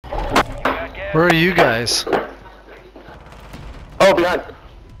Where are you guys? Oh, behind.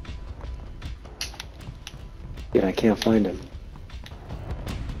 Yeah, I can't find him.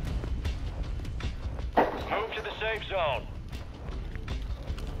 Move to the safe zone.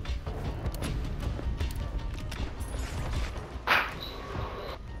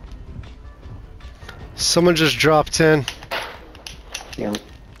 Someone just dropped in. Yeah.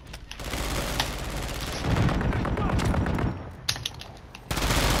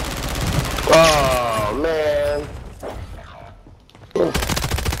 Oh, man.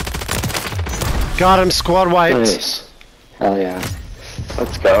 Got him, squad wiped. Nice. Hell yeah.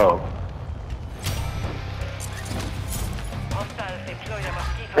 Let's go. Hostiles deploy a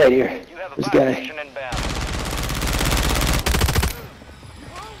mosquito. Right here. You have a There's a fire guy. station inbound.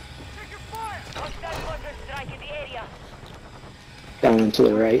 Hostile mortar strike in the area. Down and to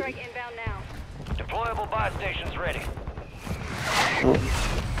the right. Strike inbound now. Deployable buy stations ready. Oh,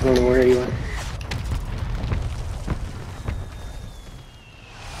 I don't know where you went.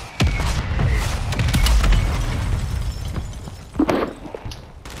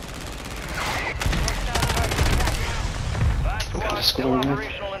 Buy squad still going on?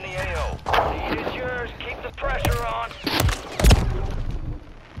 operational in the AO. Lead is yours. Keep the pressure on.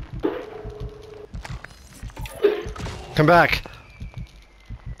 Come back.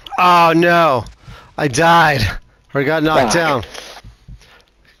 Oh no. I died. Or got knocked down.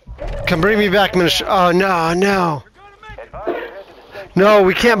 Come bring me back, Minister. Oh no, no. No,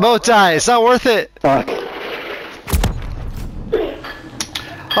 we can't both die. It's not worth it. Fuck.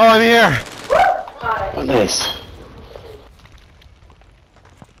 Oh, I'm here. Oh, nice.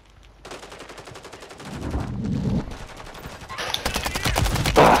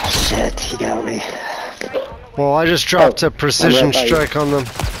 Oh, shit. He got me. Well, I just dropped Oh, a precision I'm right by you. strike on them.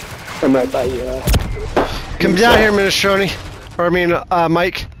 I'm right by you. Come down here, Minestrone. Or I mean,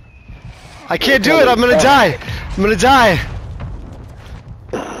 Mike. I can't do it. I'm gonna die. I'm gonna die.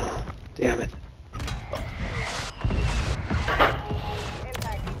 Damn it.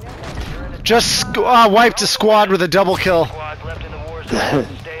 Just wiped a squad with a double kill. Squads left in the war zone.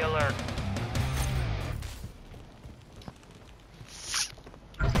 Stay alert.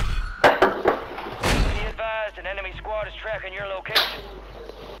 Be advised, an enemy squad is tracking your location.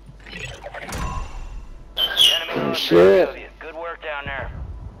 Enemy Oh, lost shit. track of you. Good work down there.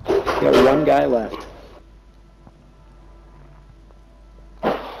 Got one guy left.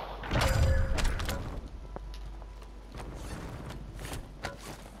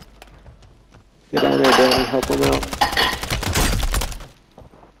 Get down there, Danny. Help him out.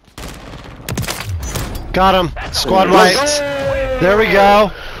 Got him. Squad wiped. There we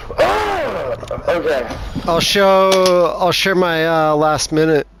go. Okay. I'll share my last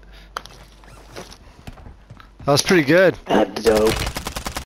minute. That was pretty good. Dope.